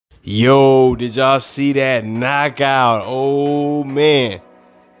Yo, did y'all see that knockout? Oh, man.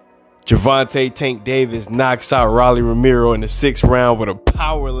 Gervonta Tank Davis knocks out Rolando Romero in the 6th round with a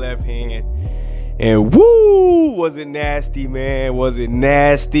power left hand. And woo, was it nasty, man? Was it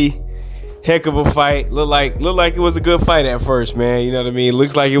nasty? Heck of a fight. Looked like it was a good fight at first, man. You know what I mean?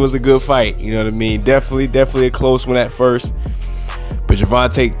 Looks like it was a good fight. You know what I mean? Definitely a close one at first. But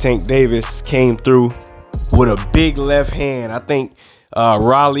Gervonta Tank Davis came through with a big left hand. I think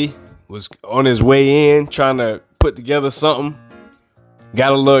Raleigh was on his way in trying to put together something.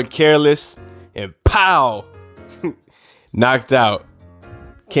 Got a little careless and pow, knocked out.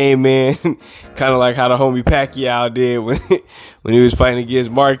 Came in kind of like how the homie Pacquiao did when he was fighting against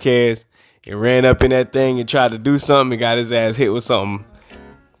Marquez, and ran up in that thing and tried to do something and got his ass hit with something.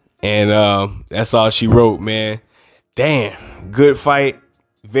 And that's all she wrote, man. Damn, good fight.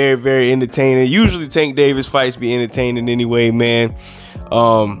 Very entertaining. Usually Tank Davis fights be entertaining anyway, man.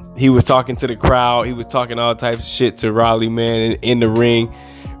 He was talking to the crowd. He was talking all types of shit to Raleigh, man, in the ring.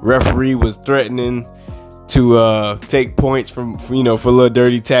 Referee was threatening to take points from for little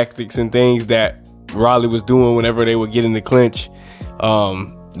dirty tactics and things that Raleigh was doing whenever they would get in the clinch.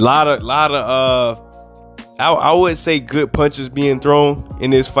 Lot of I would say good punches being thrown in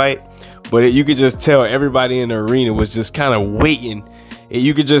this fight, but you could just tell everybody in the arena was just kind of waiting.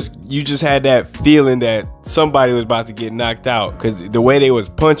 You just had that feeling that somebody was about to get knocked out, because the way they was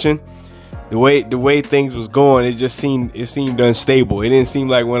punching, the way things was going, it seemed unstable. It didn't seem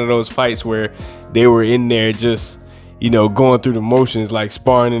like one of those fights where they were in there just going through the motions like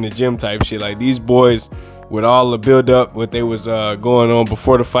sparring in the gym type shit. Like, these boys, with all the build up, what they was going on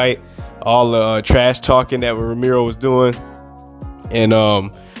before the fight, all the trash talking that Romero was doing, and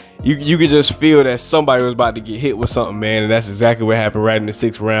you could just feel that somebody was about to get hit with something, man. And that's exactly what happened right in the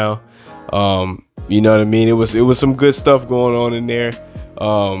 6th round. You know what I mean? It was some good stuff going on in there.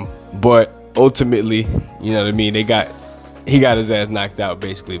 But ultimately, you know what I mean, he got his ass knocked out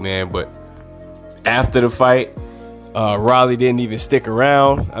basically, man. But after the fight, Raleigh didn't even stick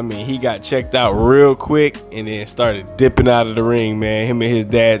around. I mean, he got checked out real quick and then started dipping out of the ring, man. Him and his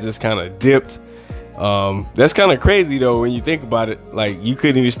dad just kind of dipped. That's kind of crazy though when you think about it. Like, you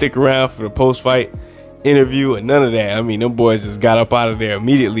couldn't even stick around for the post-fight interview and none of that. I mean, them boys just got up out of there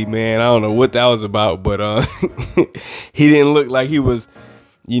immediately, man. I don't know what that was about, but he didn't look like he was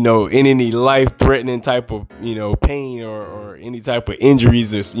in any life-threatening type of pain or any type of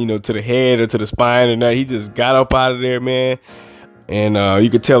injuries, or to the head or to the spine or nothing. He just got up out of there, man. And you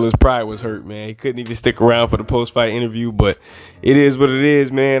could tell his pride was hurt, man. He couldn't even stick around for the post-fight interview, but it is what it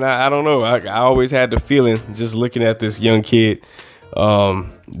is, man. I don't know. I always had the feeling, just looking at this young kid,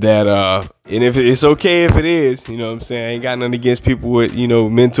 that and if it's okay if it is, you know what I'm saying, I ain't got nothing against people with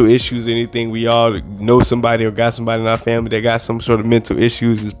mental issues or anything. We all know somebody or got somebody in our family that got some sort of mental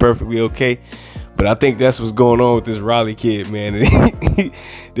issues. Is perfectly okay. But I think that's what's going on with this Raleigh kid, man.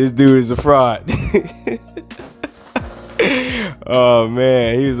 This dude is a fraud. Oh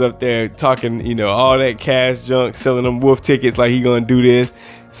man, he was up there talking all that cash junk, selling them wolf tickets like he gonna do this,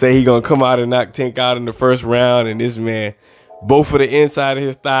 say he gonna come out and knock Tank out in the 1st round, and this man, both of the inside of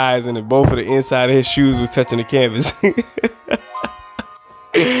his thighs and both of the inside of his shoes was touching the canvas.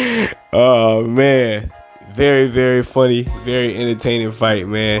 Oh man, very funny, very entertaining fight,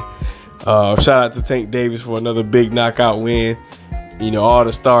 man. Shout out to Tank Davis for another big knockout win. All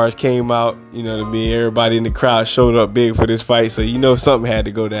the stars came out, you know what I mean? Everybody in the crowd showed up big for this fight, so something had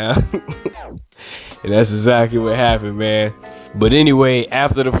to go down. And that's exactly what happened, man. But anyway,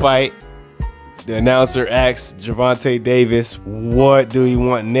 after the fight, the announcer asked Gervonta Davis, what do you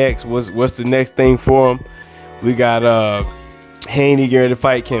want next? What's the next thing for him? We got Haney getting to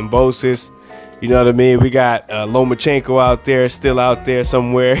fight Kambosos. You know what I mean? We got Lomachenko out there, still out there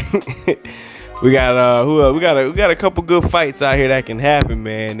somewhere. We got we got a couple good fights out here that can happen,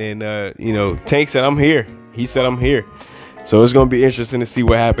 man. And Tank said I'm here. He said I'm here. So it's gonna be interesting to see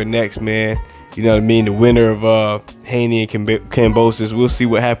what happened next, man. You know what I mean? The winner of Haney and Kambosos. We'll see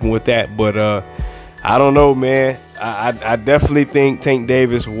what happened with that. But I don't know, man. I definitely think Tank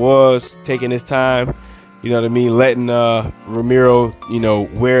Davis was taking his time. You know what I mean? Letting Romero,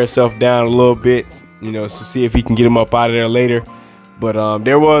 wear himself down a little bit. To see if he can get him up out of there later. But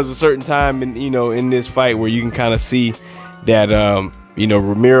there was a certain time in this fight where you can kind of see that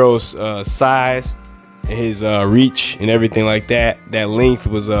Romero's size, and his reach and everything like that length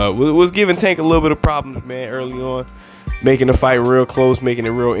was giving Tank a little bit of problems, man, early on, making the fight real close, making it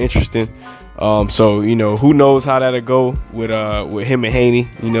real interesting. So who knows how that'll go with him and Haney.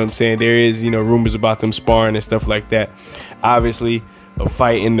 You know what I'm saying? There is rumors about them sparring and stuff like that. Obviously, a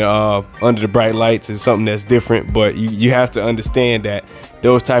fight in the under the bright lights is something that's different. But you have to understand that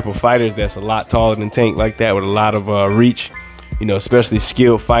those type of fighters that's a lot taller than Tank, like that, with a lot of reach, you know, especially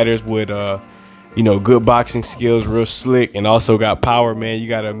skilled fighters with you know, good boxing skills, real slick, and also got power, man. You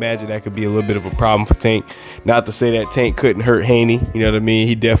got to imagine that could be a little bit of a problem for Tank. Not to say that Tank couldn't hurt Haney, you know what I mean?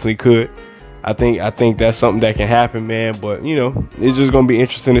 He definitely could. I think that's something that can happen, man. But, you know, it's just going to be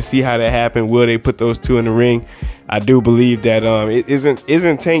interesting to see how that happen. Will they put those two in the ring? I do believe that it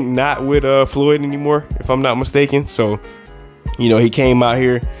isn't Tank not with Floyd anymore, if I'm not mistaken. So, you know, he came out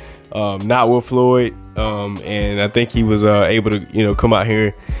here not with Floyd. And I think he was able to, you know, come out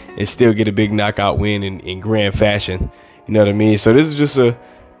here and still get a big knockout win in grand fashion. You know what I mean? So this is just a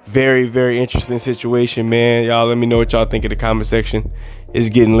very, very interesting situation, man. Y'all let me know what y'all think in the comment section. It's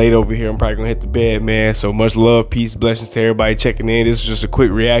getting late over here. I'm probably gonna hit the bed, man. So much love, peace, blessings to everybody checking in. This is just a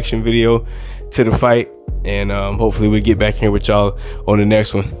quick reaction video to the fight. And hopefully we'll get back here with y'all on the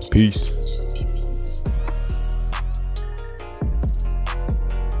next one. Peace.